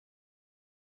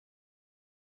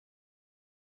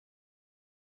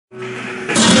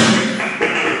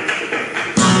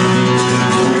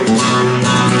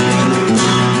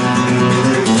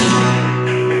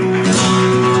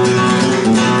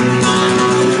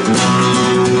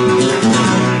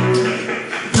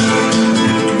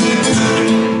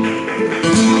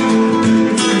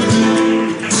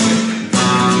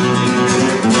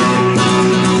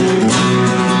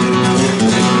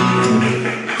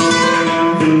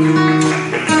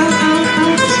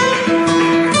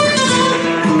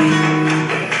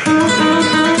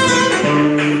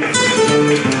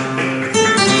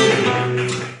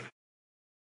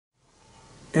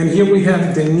And here we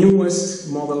have the newest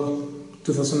model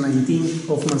 2019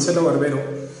 of Andalusian Barbero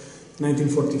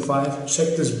 1945.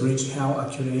 Check this bridge, how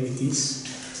accurate it is.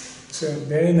 It's a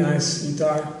very nice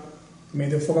guitar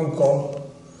made of oak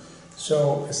coal.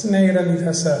 So it's negra and it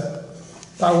has a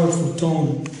powerful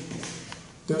tone.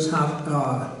 It does have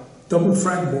a double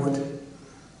fretboard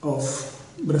of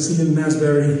Brazilian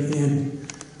raspberry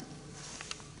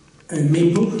and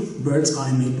maple, bird's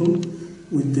eye maple,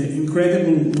 with the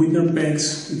incredible Whitner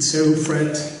pegs with 0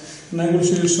 fret. And I will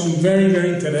show you some very,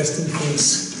 very interesting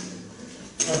things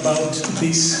about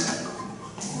these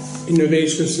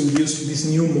innovations and these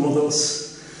new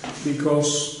models,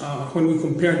 because when we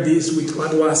compare this with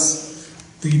what was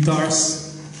the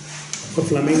guitars of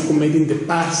Flamenco made in the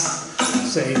past,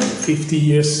 say 50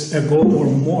 years ago or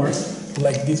more,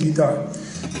 like this guitar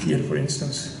here, for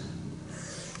instance.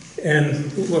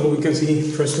 And well, we can see,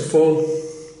 first of all,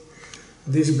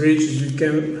 this bridge, as you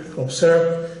can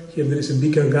observe, here there is a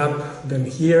bigger gap than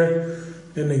here,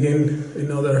 and again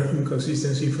another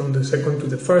inconsistency from the second to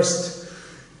the first,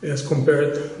 as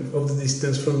compared of the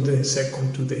distance from the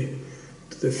second to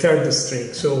the third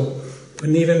string. So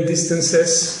uneven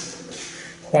distances,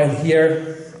 while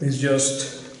here is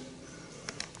just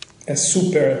a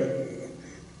super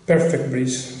perfect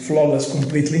bridge, flawless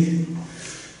completely.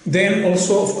 Then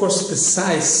also, of course, the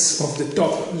size of the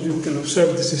top. As you can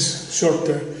observe, this is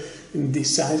shorter in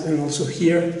this size, and also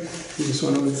here. This is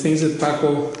one of the things that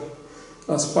Paco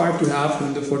aspired to have,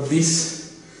 and therefore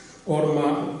this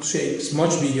Orma shape is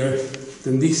much bigger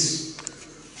than this.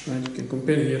 Right, you can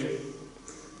compare here.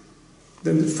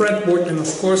 Then the fretboard, and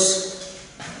of course,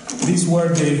 these were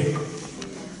the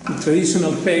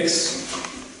traditional pegs,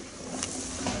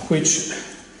 which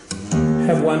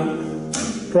have one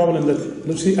problem, that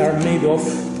are made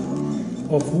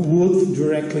of wood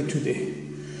directly to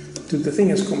the thing,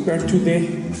 as compared to the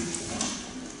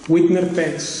Whitner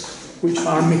pegs, which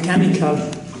are mechanical.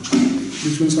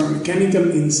 These ones are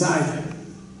mechanical inside,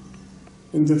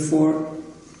 and therefore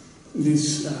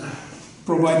this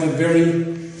provide a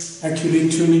very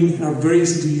accurate tuning, are very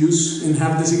easy to use, and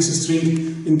have the 6th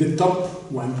string in the top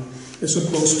one, as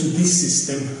opposed to this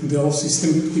system, the old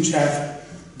system, which have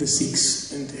the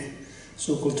 6 and the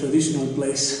so-called traditional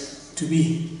place to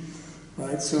be,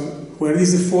 right? So where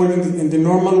is the 4 in the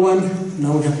normal one?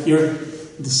 Now we have here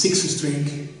the 6th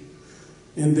string,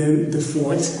 and then the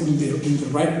 4th in the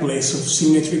right place of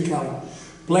symmetrical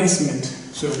placement.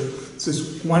 So this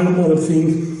is one other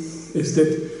thing, is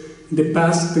that in the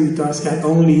past the guitars had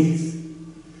only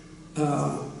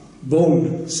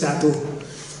bone saddle,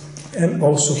 and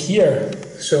also here.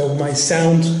 So my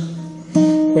sound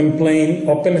when playing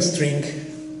open string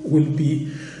will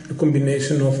be a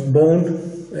combination of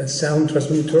bone, a sound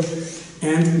transmitter,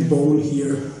 and bone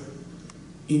here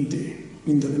in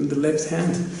the left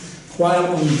hand.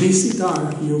 While on this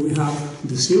guitar here we have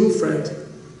the 0 fret,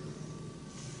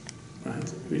 right,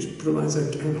 which provides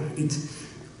it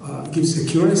gives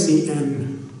accuracy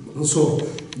and also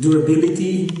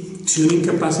durability, tuning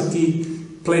capacity,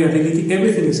 playability.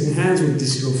 Everything is enhanced with the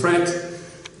 0 fret.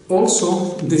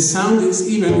 Also, the sound is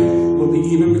will be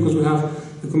even because we have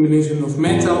a combination of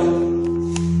metal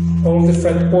on the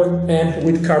fretboard and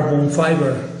with carbon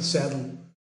fiber saddle.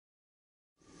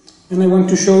 And I want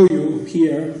to show you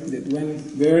here that one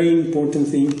very important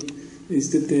thing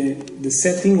is that the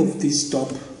setting of this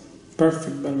top,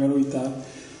 perfect Barbero guitar,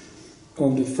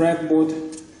 of the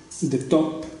fretboard, the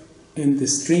top, and the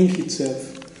string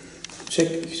itself.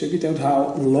 Check it out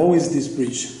how low is this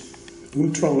bridge,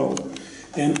 ultra low,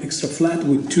 and extra flat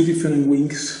with 2 different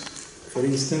wings. For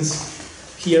instance,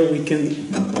 here we can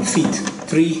fit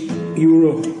 3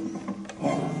 euro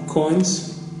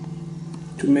coins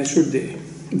to measure the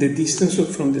distance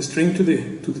from the string to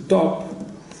the top.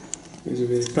 It's a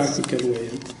very practical way.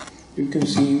 You can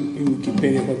see in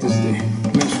Wikipedia what is the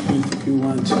measurement if you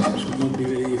want. It should not be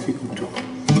very difficult to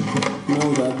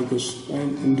know that, because I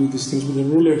can do these things with a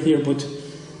ruler here, but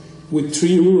with 3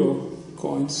 euro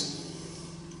coins,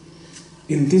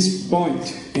 in this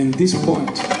point,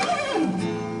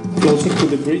 closer to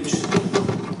the bridge,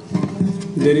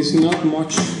 there is not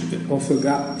much of a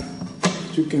gap,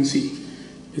 as you can see.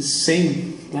 It's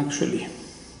same actually,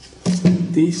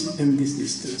 this and this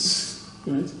distance,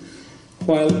 right?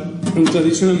 While in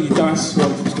traditional guitars, well,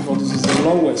 first of all, this is the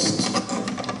lowest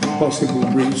possible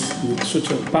bridge with such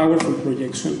a powerful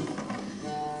projection.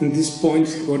 In this point,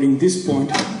 or in this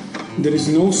point, there is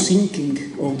no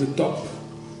sinking of the top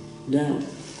down.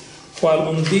 While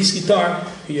on this guitar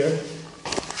here,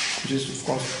 which is of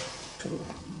course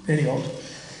very old,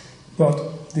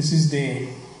 but this is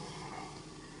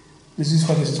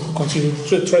what is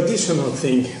considered a traditional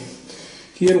thing.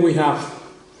 Here we have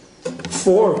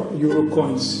 4 euro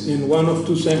coins in 1 of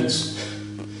 2 cents.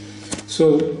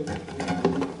 So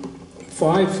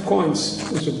 5 coins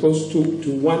as opposed to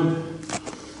 1,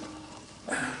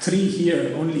 3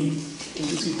 here only in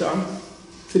this guitar.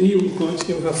 3 euro coins,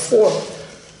 here we have 4,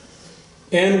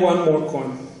 and 1 more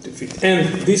coin to fit.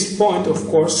 And this point, of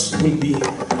course, will be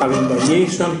having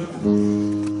variation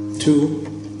to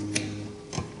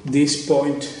this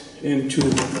point and to,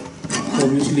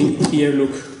 obviously, here,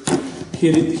 look,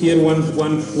 here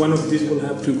one of these will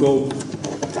have to go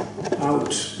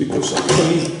out, because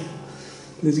actually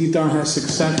this guitar has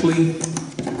exactly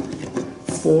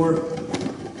 4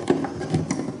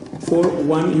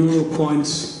 1 euro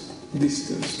coins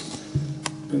distance.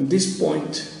 And this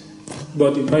point,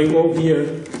 but if I go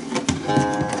here,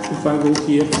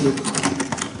 look,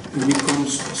 it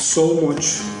becomes so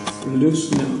much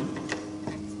loose now,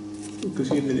 because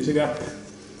here there is a gap.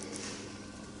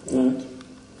 Right.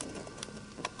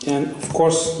 And of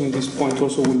course, in this point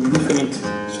also will be different.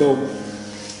 So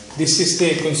this is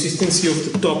the consistency of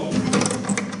the top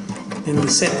and the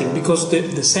setting, because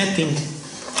the setting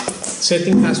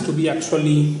has to be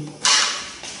actually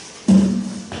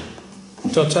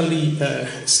totally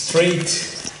straight,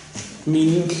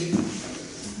 meaning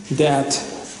that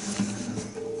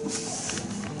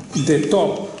the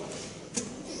top,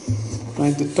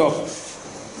 right, the top,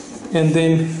 and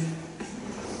then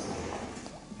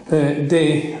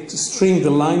the string, the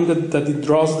line that it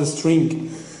draws the string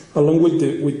along with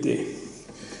the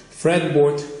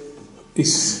fretboard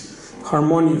is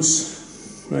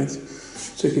harmonious, right?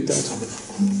 Check it out.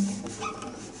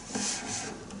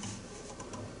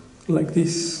 Like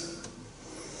this,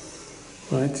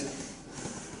 right?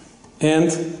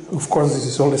 And of course this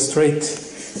is all straight.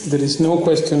 There is no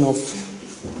question of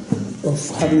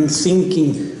having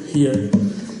sinking here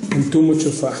and too much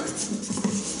of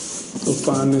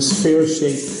an sphere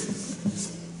shape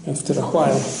after a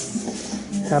while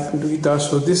happen to guitar.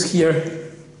 So this here,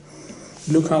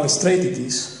 look how straight it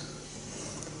is.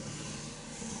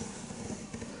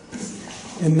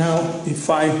 And now if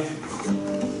I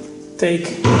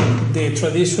take the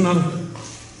traditional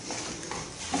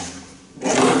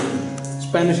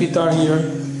Spanish guitar here,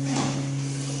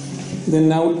 then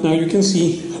now you can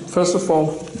see, first of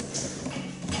all,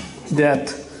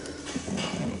 that,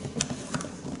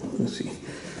 let's see,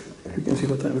 you can see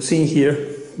what I'm seeing here,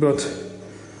 but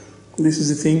this is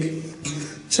the thing.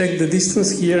 Check the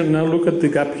distance here, and now look at the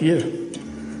gap here.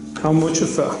 How much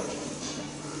of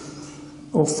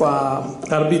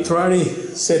arbitrary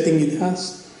setting it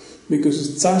has. Because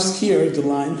it starts here, the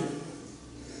line.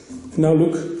 Now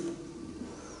look.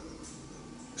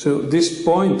 So this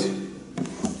point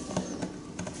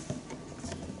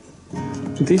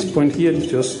here is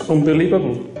just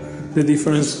unbelievable. The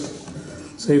difference,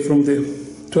 say, from the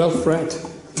 12th fret,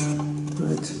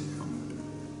 right?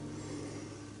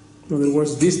 In other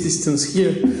words, this distance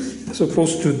here, as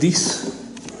opposed to this,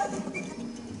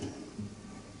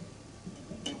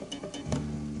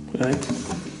 right?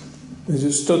 It's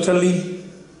just totally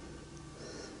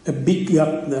a big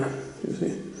gap there, you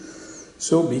see,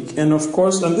 so big. And of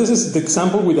course, and this is the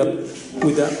example with one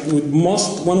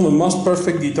of the most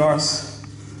perfect guitars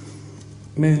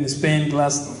made in Spain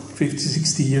last 50,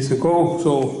 60 years ago.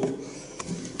 So,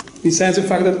 besides the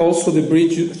fact that also the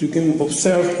bridge, you can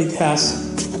observe, it has,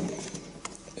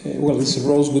 well, it's a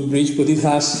rosewood bridge, but it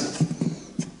has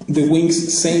the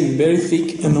wings same, very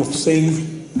thick and of same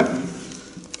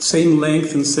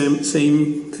length and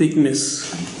same thickness,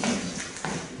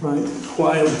 right?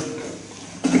 While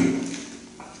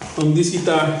on this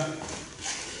guitar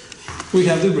we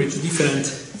have the bridge different,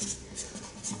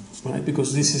 right?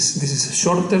 Because this is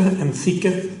shorter and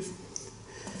thicker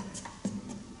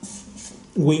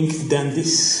wing than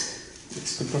this.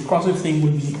 The percussive thing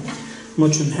will be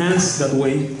much enhanced that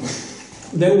way.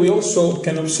 Then we also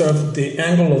can observe the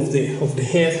angle of the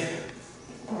head,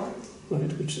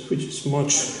 right, which is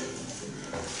much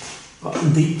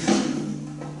deep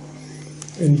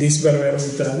in this Barbero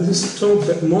guitar. This is so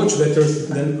much better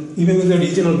than even the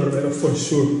original Barbero, for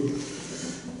sure.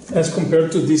 as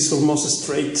compared to this almost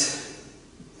straight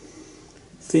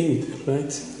thing,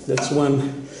 right? That's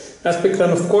one aspect,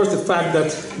 and of course the fact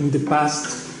that in the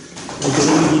past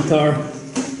the only guitar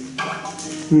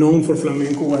known for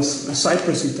flamenco was a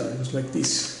Cypress guitar, it was like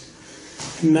this.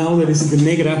 Now there is the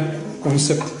negra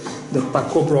concept that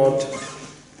Paco brought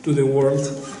to the world,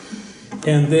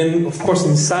 and then of course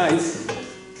inside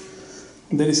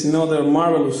there is another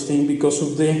marvelous thing because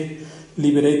of the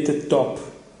liberated top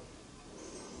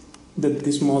that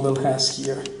this model has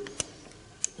here.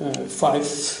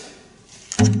 5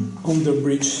 on the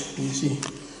bridge. You see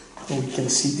how we can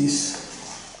see this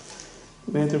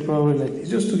better, probably like this,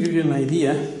 just to give you an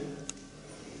idea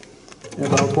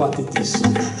about what it is.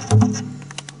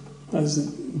 That's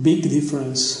a big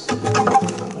difference.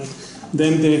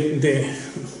 Then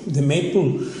the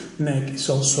maple neck is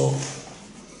also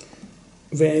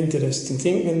very interesting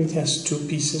thing, and it has 2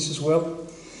 pieces as well.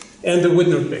 And the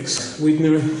Widner pegs.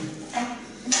 Widner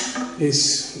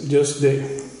is just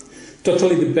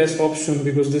totally the best option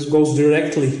because this goes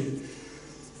directly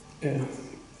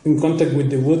in contact with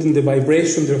the wood and the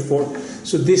vibration, therefore.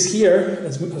 So this here,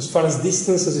 as far as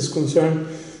distances is concerned,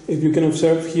 if you can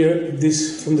observe here,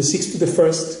 this from the 6th to the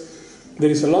 1st, there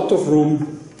is a lot of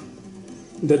room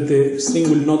that the string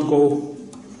will not go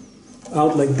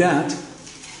out like that.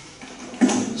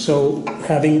 So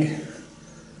having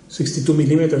 62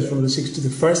 millimeters from the 6th to the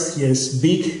 1st here is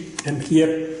big, and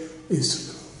here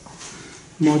is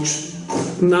much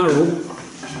narrow.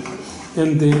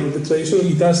 And the traditional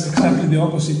guitar is exactly the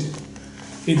opposite.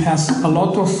 It has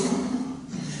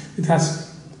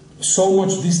so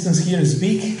much distance. Here is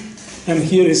big, and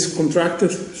here is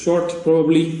contracted, short,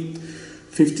 probably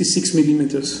 56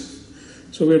 millimeters.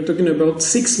 So we're talking about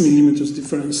 6 millimeters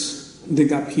difference, the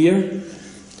gap here.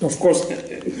 Of course,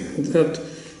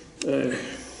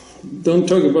 don't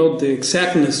talk about the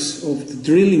exactness of the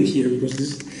drilling here,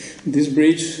 because this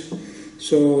bridge,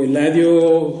 so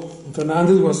Eladio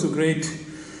Fernandez was a great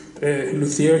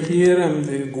luthier here and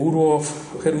the guru of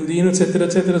Gerundino, etc.,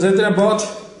 etc., etc., but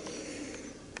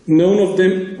none of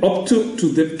them up to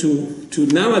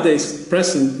nowadays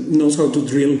present knows how to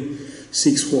drill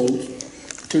 6 holes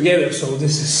together. So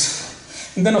this is,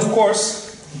 and then of course,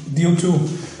 due to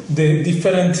the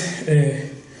different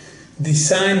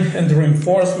design and the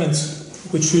reinforcements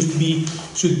which should be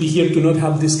here to not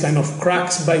have this kind of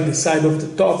cracks by the side of the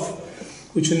top,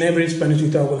 which in every Spanish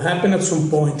guitar will happen at some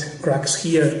point, cracks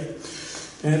here.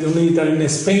 And the only guitar in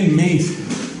Spain made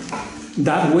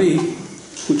that way,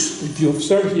 which if you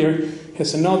observe here,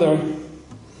 has another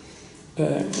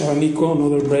abanico,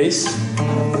 another brace,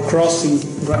 crossing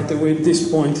right away at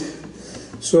this point,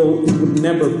 so it would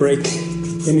never break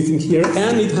anything here.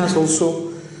 And it has also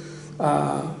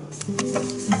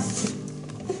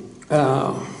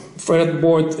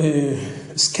fretboard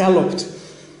scalloped.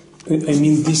 I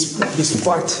mean this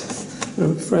part,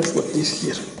 fretboard is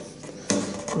here,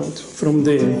 right? From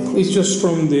it's just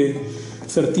from the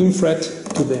 13th fret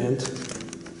to the end,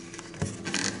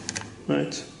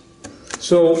 right?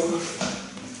 So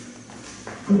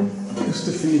it's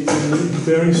definitely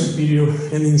very superior,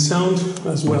 and in sound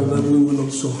as well, that we will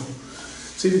also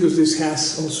see, because this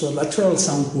has also a lateral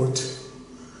sound port,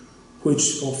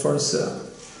 which offers a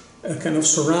kind of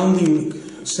surrounding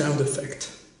sound effect.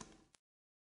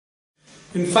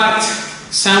 In fact,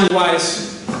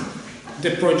 sound-wise,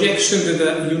 the projection that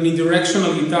a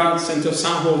unidirectional guitar center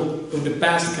sound hole of the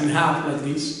past can have like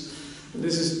this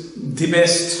is the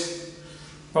best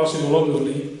possible,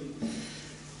 obviously,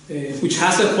 which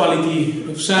has a quality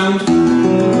of sound,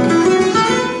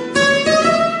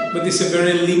 but it's a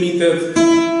very limited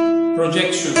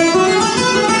projection.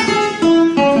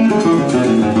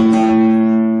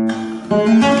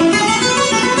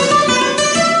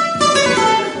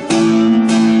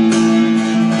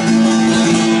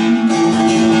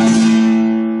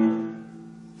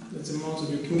 That's the most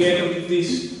you can get with this,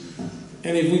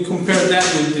 and if we compare that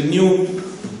with the new,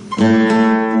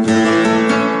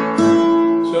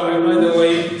 so I right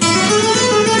away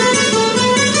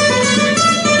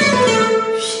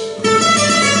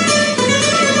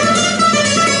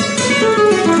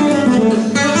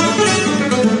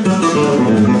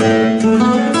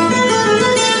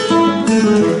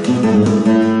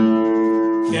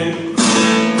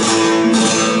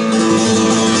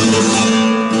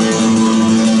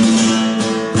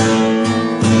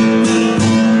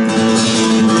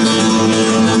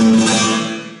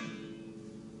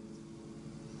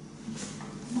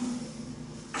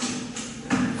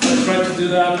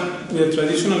with a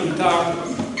traditional guitar.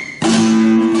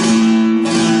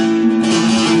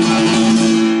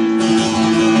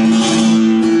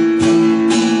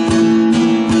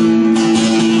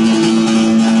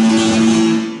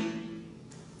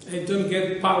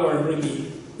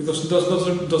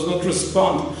 does not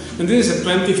respond. And this is a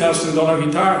 $20,000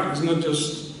 guitar. It's not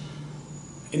just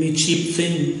any cheap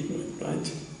thing,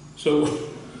 right? So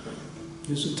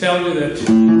just to tell you that.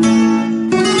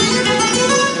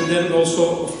 And then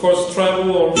also, of course,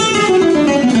 treble or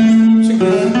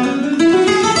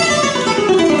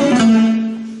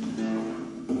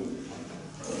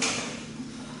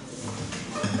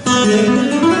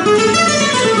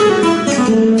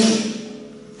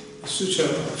such a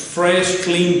fresh,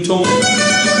 clean tone.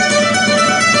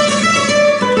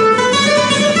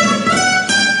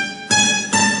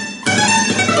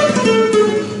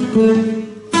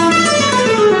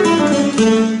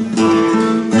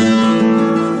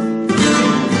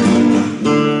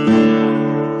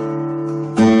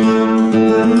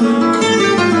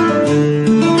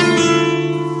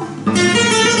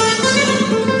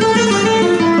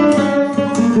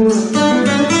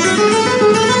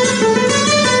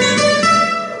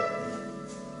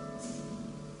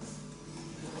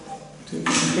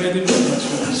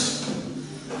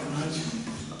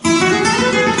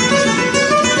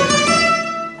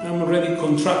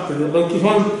 Like if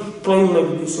I'm playing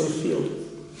like this on field,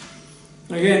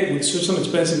 again with such an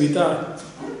expensive guitar,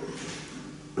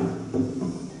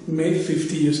 made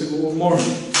 50 years ago or more. So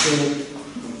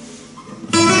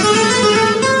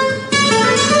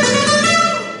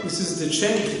this is the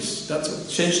changes. That's what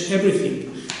changed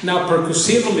everything. Now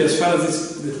percussively, as far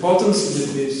as the potency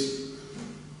that this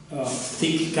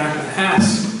thick caja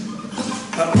has,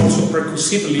 also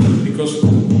percussively, because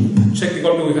check the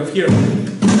organ we have here.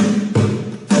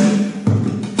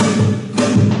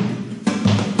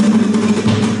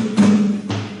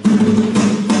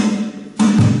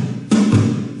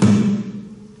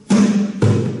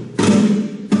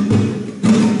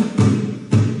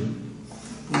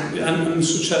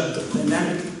 Such a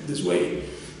dynamic this way.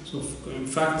 So in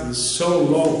fact it's so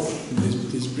low,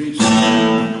 this bridge.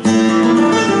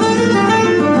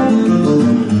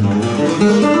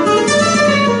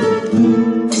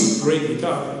 Great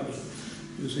guitar, really.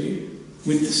 You see,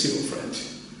 with the silver fret.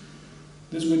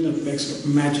 This window makes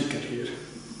magic at here.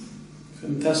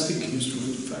 Fantastic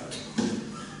instrument, in fact.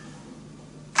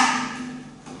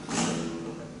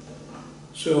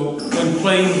 So when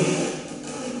playing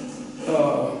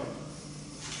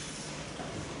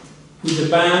with the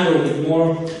band or with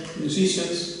more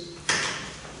musicians,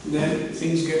 then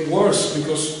things get worse,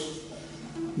 because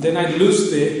then I lose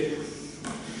the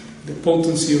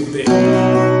potency of the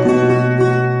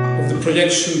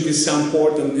projection, this sound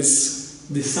port, and this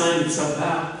design itself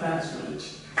has, right?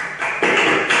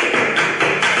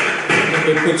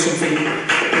 If I put something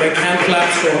like hand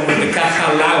claps or the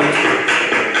caja loud,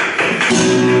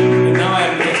 and now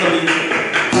I'm totally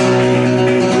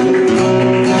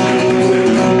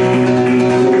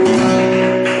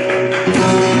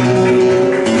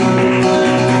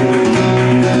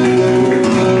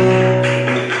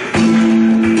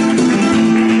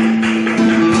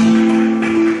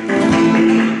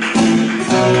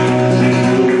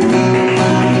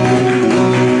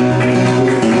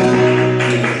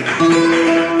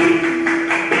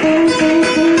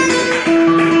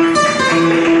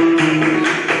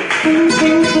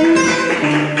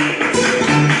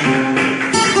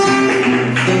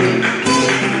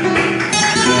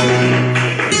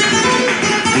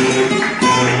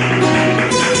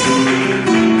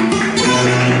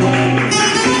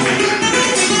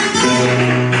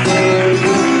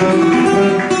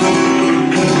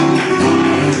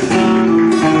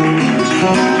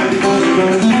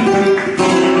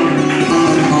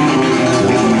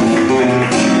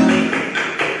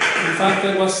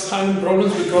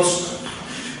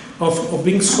of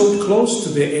being so close to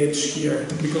the edge here,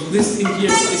 because this thing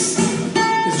here is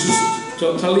just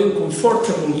totally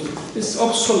uncomfortable. It's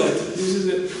obsolete. This is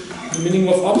the meaning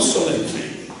of obsolete.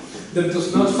 That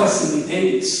does not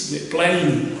facilitate the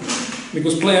playing,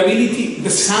 because playability,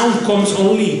 the sound comes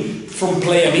only from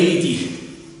playability.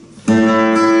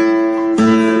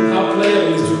 How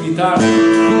playable is your guitar?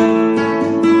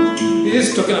 This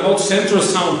is talking about central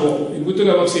sound hole. If we talk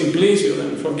about simplicity,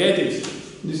 then forget it.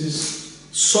 This is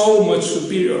so much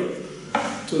superior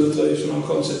to the traditional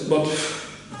concept, but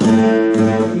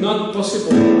not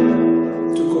possible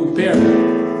to compare,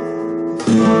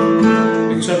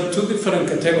 because there are two different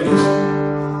categories.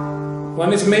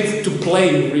 One is made to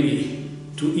play, really,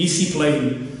 to easy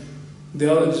playing. The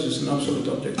other is just an absolute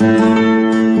object.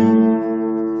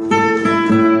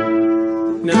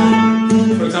 Now,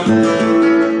 for example,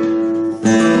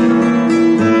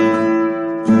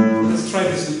 let's try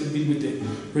this a bit with the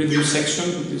rhythm section,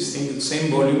 with this thing at the same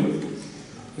volume,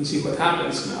 and see what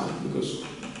happens now, because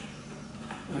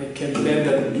I can bet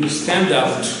that you stand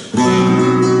out.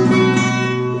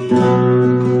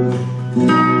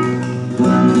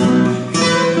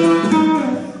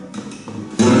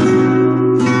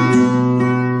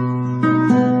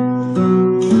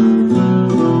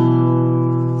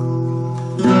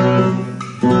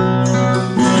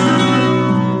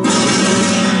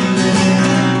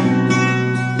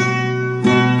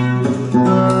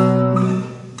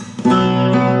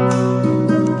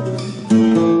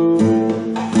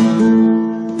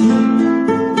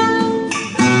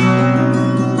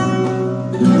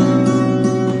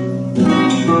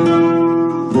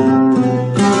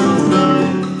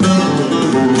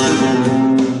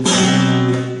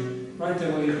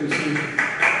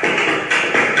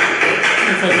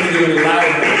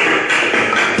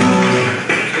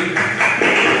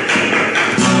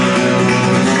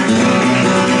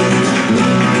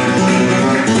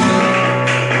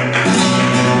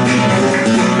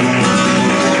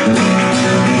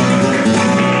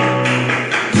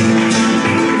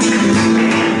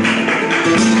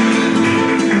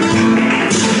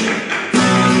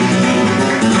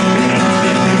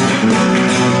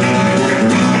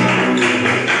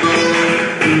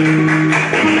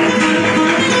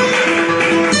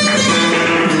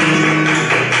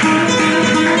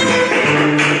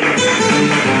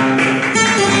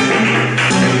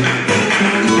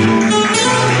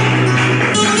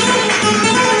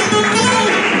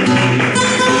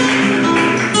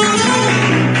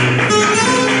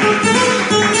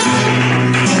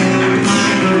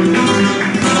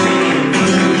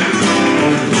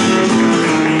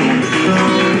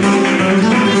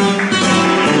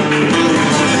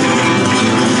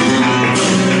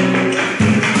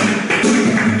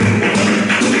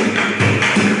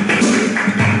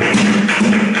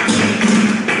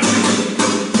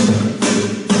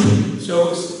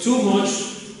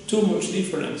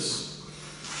 difference,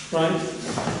 right?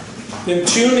 Then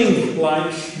tuning,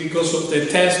 like, because of the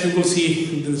test, you will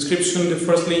see in the description, the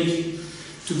first link,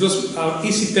 to those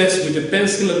easy tests with the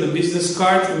pencil and the business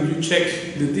card, and you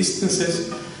check the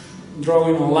distances,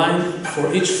 drawing a line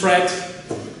for each fret,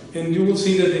 and you will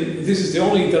see that this is the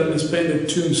only guitar in Spain that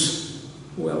tunes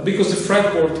well, because the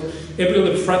fretboard, every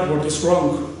other fretboard is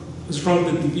wrong. It's wrong,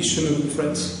 the division of the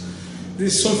frets.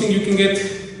 This is something you can get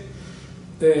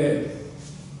the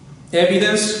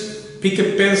evidence, pick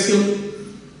a pencil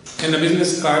and a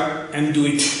business card and do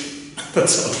it.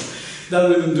 That's all. That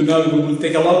will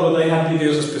take a lot, but I have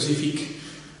videos specific.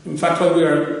 In fact, what we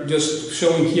are just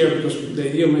showing here, because the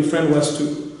idea of my friend was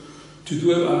to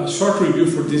do a short review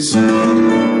for this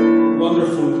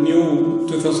wonderful new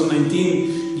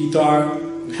 2019 guitar,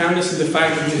 harnessing the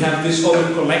fact that we have this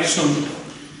other collection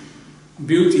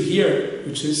beauty here,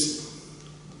 which is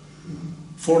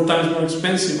 4 times more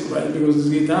expensive, right? Because this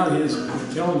guitar, yes, I'm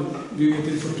telling you, you get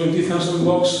it for 20,000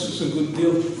 bucks, it's a good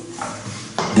deal.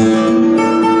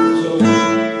 So,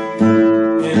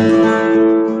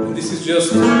 and this is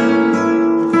just a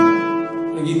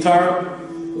guitar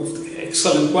of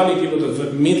excellent quality, but of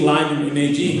a midline in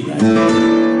AG, right?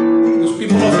 Because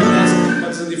people often ask,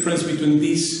 what's the difference between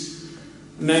this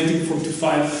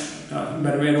 1945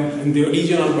 Barbero and the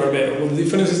original Barbero? Well, the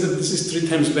difference is that this is 3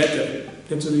 times better.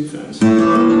 That's the difference.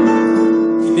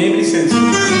 In every sense.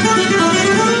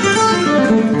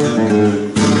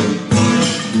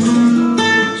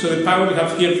 So the power we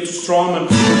have here to strum and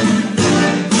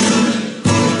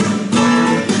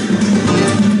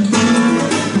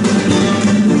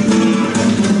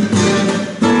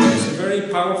it's a very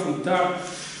powerful guitar.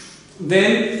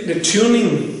 Then the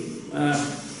tuning,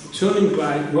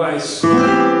 wise,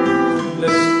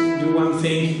 let's do one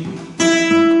thing.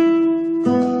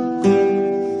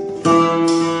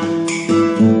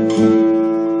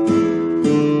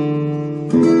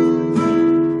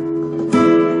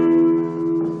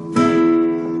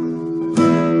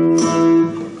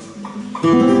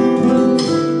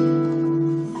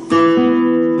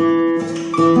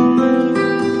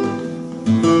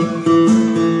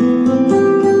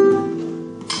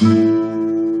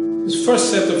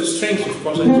 First set of strings, of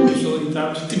course, I showed it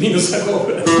out 20 minutes ago.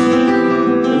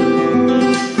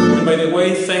 And by the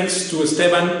way, thanks to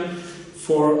Esteban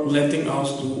for letting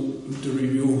us do the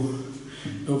review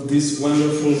of this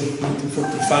wonderful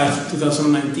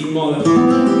 1945-2019 model.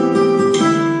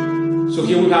 So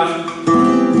here we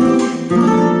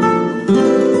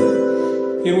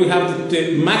have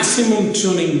the maximum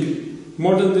tuning.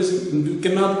 More than this you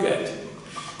cannot get.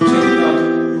 Check it out.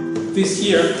 This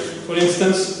here, for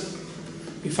instance,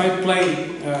 if I play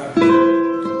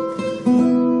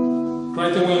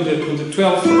right away on the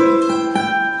 12th,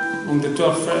 on the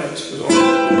 12th fret, so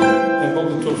above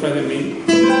the 12th fret, I mean,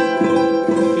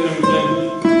 here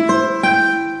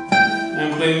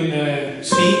I'm playing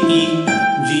C, E,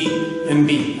 G,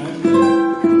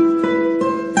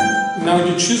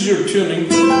 your tuning,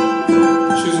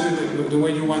 choose the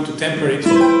way you want to temper it,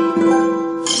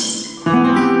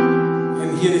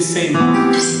 and here is same.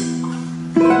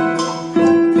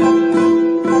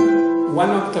 One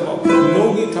octave up.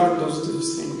 No guitar does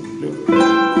this thing. Look.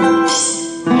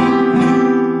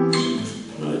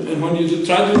 Right. And when you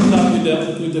try to do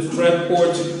that with the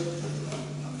fretboard,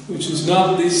 which is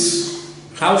not this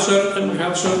Hauser and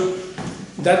Hauser,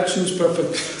 that tunes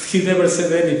perfect. He never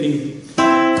said anything.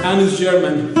 And it's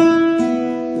German.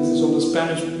 This is all the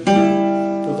Spanish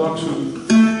production.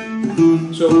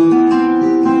 So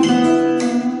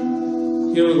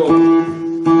here we go.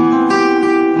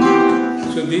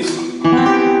 So this,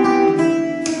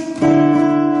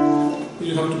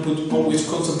 you have to put always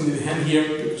constantly the hand here,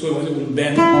 so otherwise it will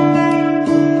bend.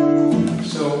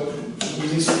 So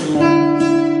it needs to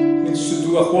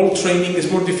do a whole training.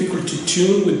 It's more difficult to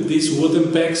tune with these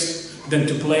wooden pegs than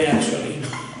to play actually.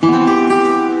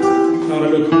 Now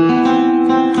look.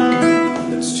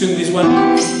 Let's tune this one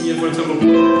here, for example.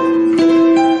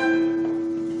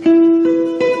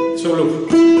 So look.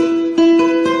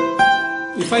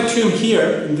 If I tune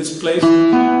here in this place,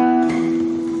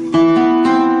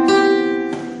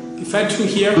 if I tune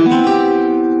here,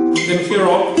 then here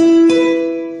up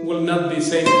will not be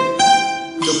same.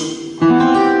 Look.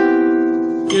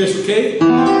 Here is okay,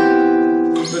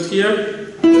 but here,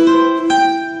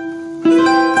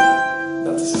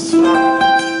 that's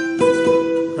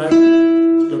right.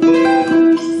 Look.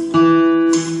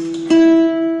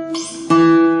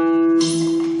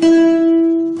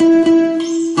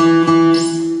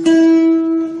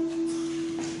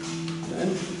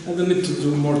 I don't need to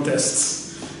do more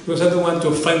tests because I don't want to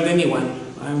offend anyone.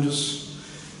 I'm just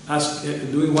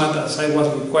doing what as I was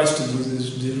requested to do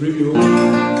this review.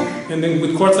 And then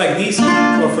with chords like this,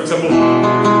 or for example,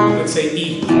 let's say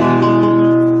E,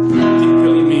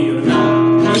 typical E major.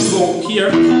 Now, let's go here.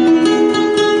 I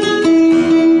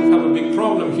have a big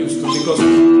problem, Houston, because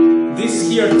this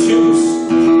here tunes,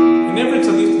 and every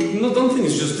traditional, no, don't think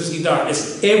it's just this guitar,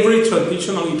 it's every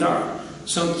traditional guitar.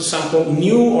 Some sample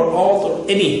new or old or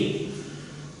any,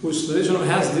 which traditional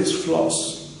has these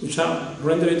flaws, which are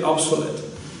render it obsolete.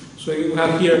 So you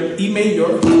have here E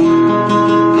major.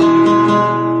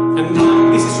 And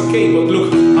this is okay, but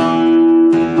look.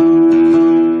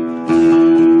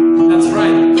 That's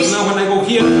right. But now when I go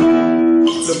here,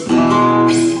 look.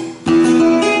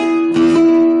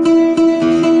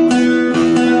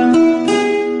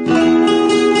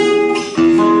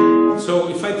 So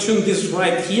if I tune this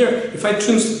right here, if I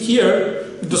tune here,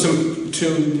 it doesn't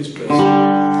tune in this place.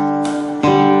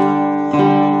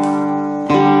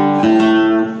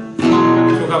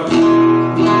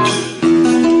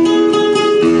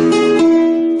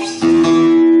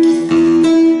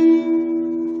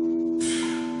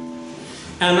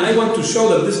 To show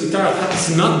that this guitar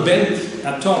is not bent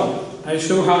at all. I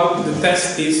show how the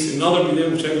test is in another video,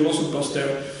 which I will also post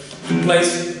there. To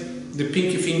place the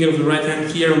pinky finger of the right hand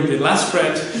here on the last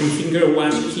fret and finger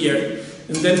one here,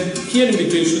 and then here in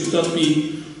between should not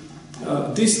be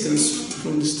distance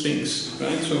from the strings,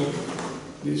 right? So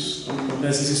this,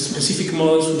 unless this is specific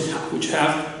models which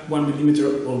have 1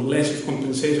 millimeter or less of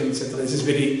compensation, etc. This is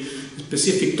very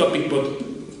specific topic, but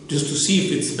just to see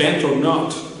if it's bent or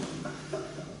not.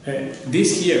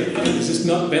 This here, this is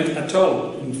not bent at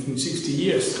all in 60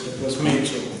 years. It was made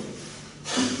so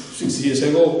 60 years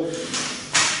ago,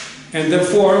 and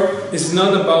therefore it's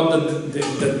not about that the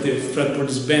fretboard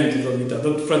is bent. That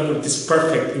fretboard is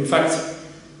perfect. In fact,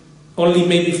 only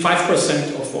maybe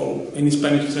 5% of all any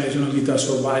Spanish traditional guitar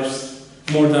survives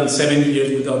more than 7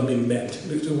 years without being bent.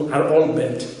 They are all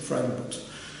bent fretboards.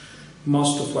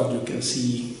 Most of what you can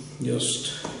see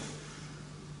just.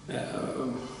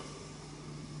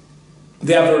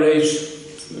 The average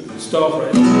stuff,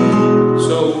 right?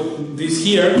 So this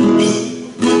here, so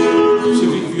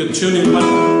if you tune in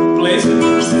one place, you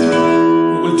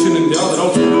will tune in the other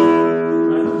also,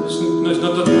 right? It's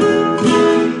not that.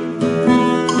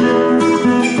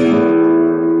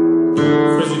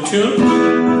 First you tune,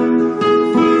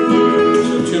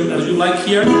 so tune as you like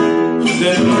here,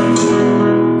 then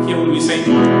here will be same.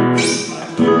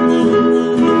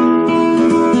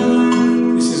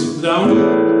 This is down.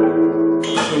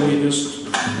 So we just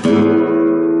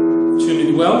tune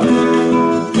it well.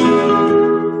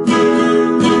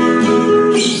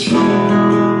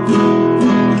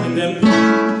 And then,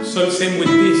 so same with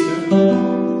this.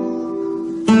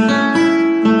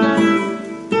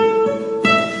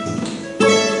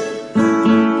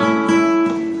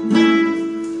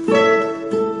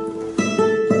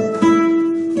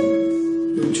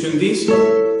 You tune this.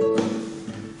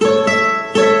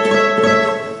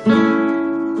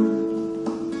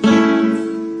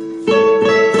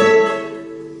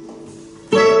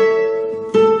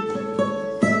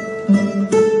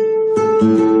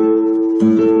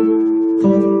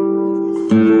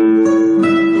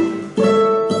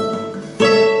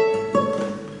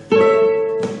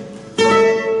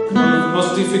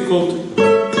 difficult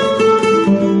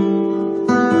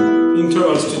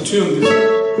intervals to tune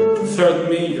this third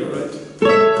major, right?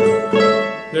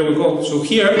 There we go. So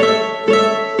here, you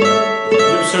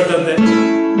observe that the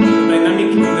dynamic,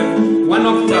 the one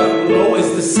octave below is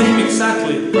the same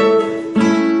exactly.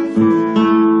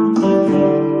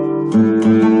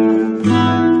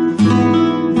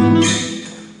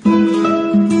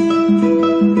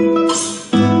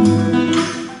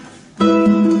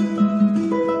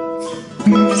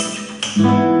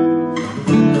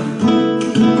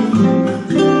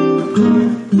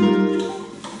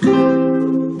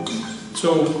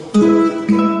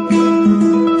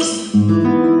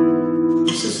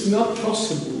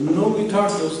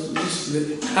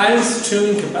 Highest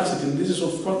tuning capacity, and this is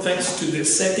of course thanks to the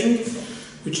setting,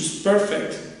 which is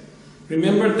perfect.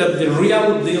 Remember that the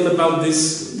real deal about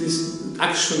this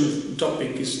action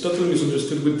topic is totally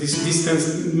misunderstood with this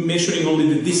distance, measuring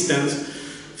only the distance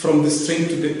from the string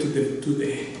to the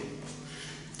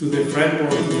fretboard,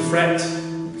 to the fret.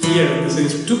 Here, this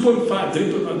is 2.5,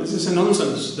 3.5. This is a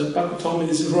nonsense. That Paco told me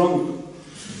this is wrong.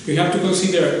 We have to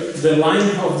consider the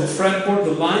line of the fretboard,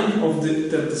 the line of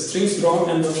the strings drawn,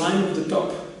 and the line of the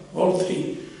top, all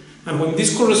three. And when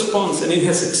this corresponds, and it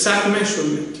has exact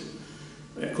measurement,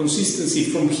 consistency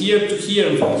from here to here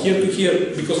and from here to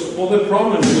here, because all the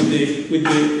problems with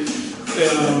the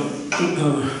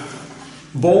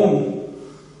bone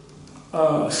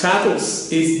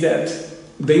saddles is that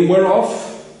they wear off.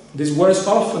 This wears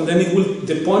off, and then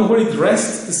the point where it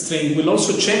rests the string will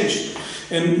also change.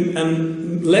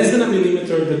 And less than a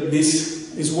millimeter that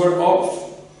this is wear off,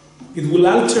 it will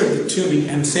alter the tuning,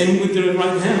 and same with the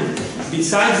right hand.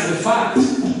 Besides the fact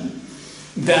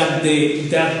that the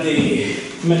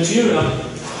material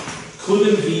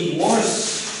couldn't be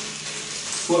worse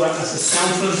for as a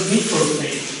sound transmitter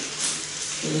thing.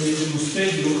 Let me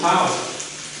demonstrate you how.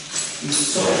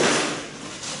 So,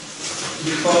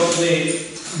 because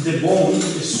the bone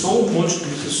is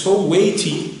so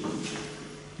weighty.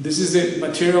 This is the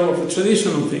material of a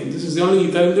traditional thing. This is the only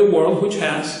guitar in the world which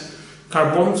has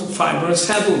carbon fiber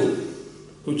saddle,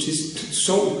 which is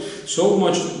so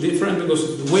much different because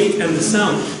of the weight and the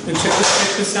sound. And check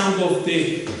the sound of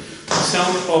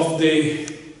the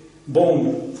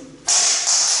bone,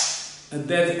 a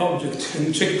dead object.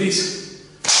 And check this.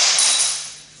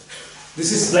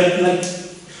 This is like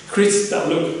crystal.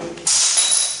 Look.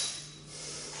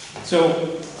 So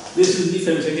this is the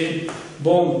difference again.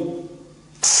 Bone.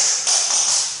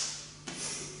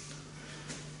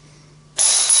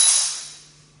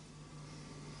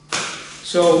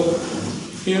 So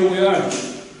here we are.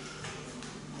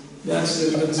 That's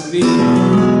the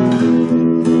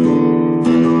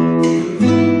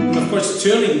and of course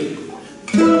tuning,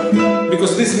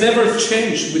 because this never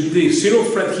changed with the 0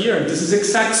 fret here. This is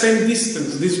exact same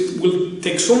distance. This will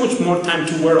take so much more time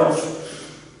to wear off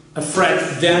a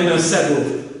fret than a saddle,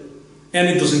 and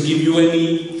it doesn't give you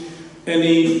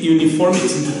any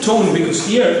uniformity in the tone, because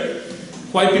here.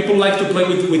 Why people like to play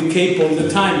with cape all the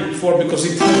time? Because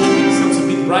it sounds a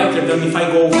bit brighter than if I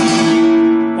go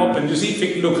open. You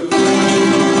see, look.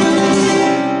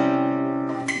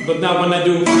 But now when I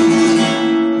do,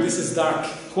 this is dark.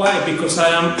 Why? Because I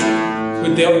am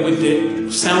with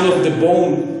the sound of the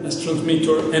bone as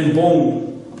transmitter and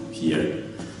bone here.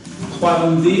 While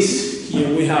in this here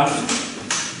we have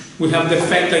the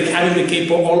effect like having the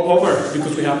capo all over,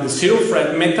 because we have the 0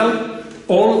 fret metal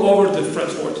all over the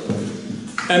fretboard.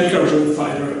 And carbon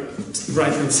fiber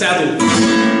right hand saddle.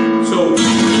 So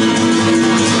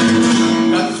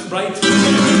that's bright,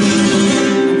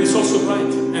 and it's also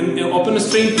bright. And open a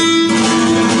string,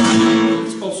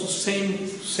 it's also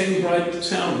same bright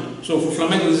sound. So for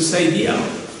flamenco, this is ideal.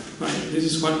 Right? This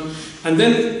is one. And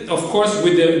then, of course,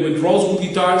 with rosewood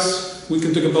guitars, we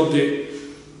can talk about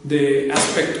the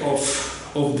aspect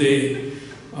of the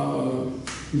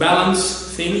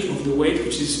balance thing of the weight,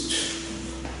 which is.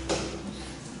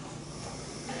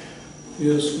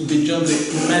 Just beyond the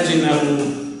imaginable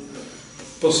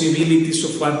possibilities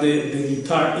of what the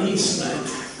guitar is, right?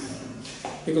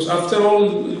 Because after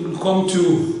all, it will come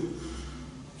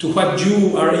to what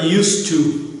you are used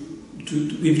to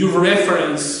if you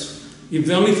reference, if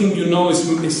the only thing you know is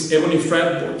ebony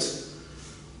fretboards,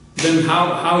 then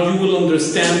how you will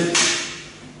understand.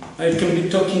 I can be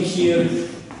talking here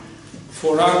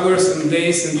for hours and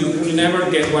days, and you will never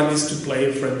get what is to play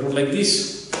a fretboard like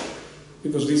this.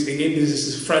 Because this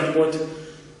is a fretboard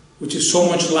which is so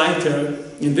much lighter,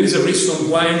 and there is a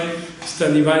reason why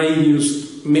Stradivari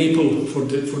used maple for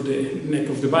the neck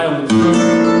of the violin.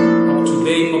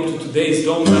 Up to today's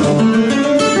dawn.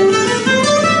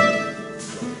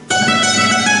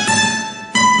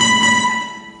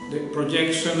 the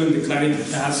projection and the clarity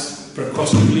it has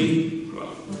percussively.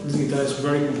 This guitar is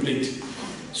very complete.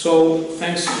 So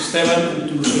thanks to Esteban and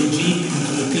to AG and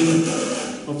to the team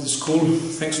of the school.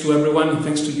 Thanks to everyone and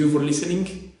thanks to you for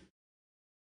listening.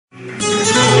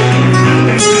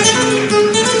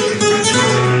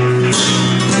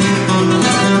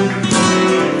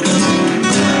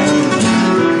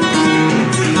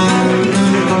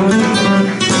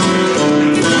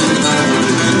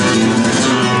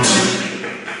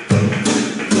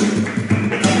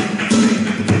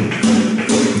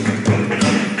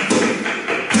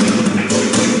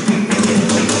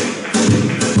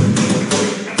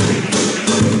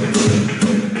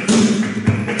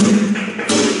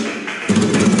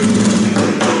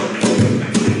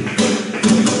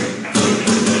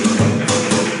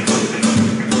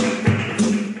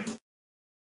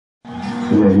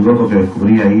 Me ayudó porque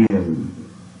descubrí ahí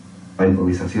la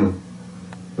improvisación.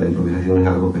 La improvisación es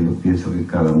algo que yo pienso que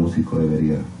cada músico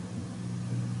del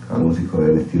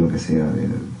estilo que sea,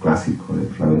 del clásico, del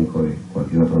flamenco, de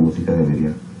cualquier otra música,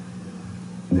 debería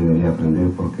aprender,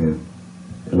 porque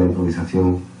en la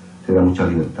improvisación te da mucha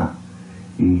libertad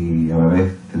y a la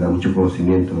vez te da mucho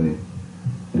conocimiento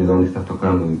de dónde estás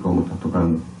tocando, de cómo estás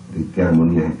tocando, de qué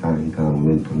armonías están en cada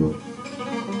momento, ¿no?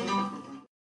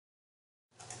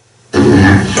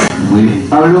 Muy bien.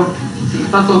 Pablo. Sí,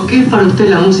 Paco, ¿qué es para usted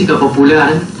la música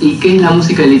popular y qué es la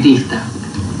música elitista?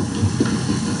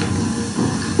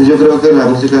 Yo creo que la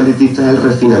música elitista es el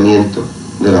refinamiento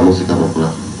de la música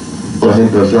popular. Por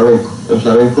ejemplo, el flamenco. El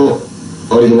flamenco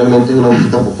originalmente es una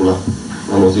música popular,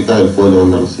 una música del pueblo de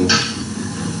Andalucía.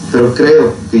 Pero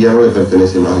creo que ya no le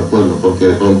pertenece más al pueblo, porque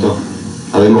de pronto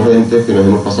habemos gente que nos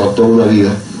hemos pasado toda una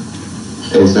vida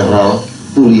encerrados,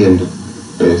 puliendo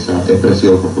esa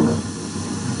expresión popular.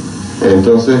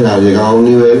 Entonces ha llegado a un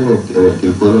nivel en el que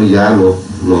el pueblo ya no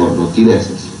tiene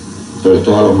acceso, sobre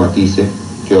todo a los matices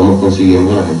que vamos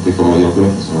consiguiendo la gente como yo, que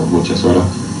nos pasamos muchas horas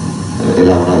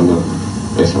elaborando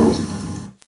esa música.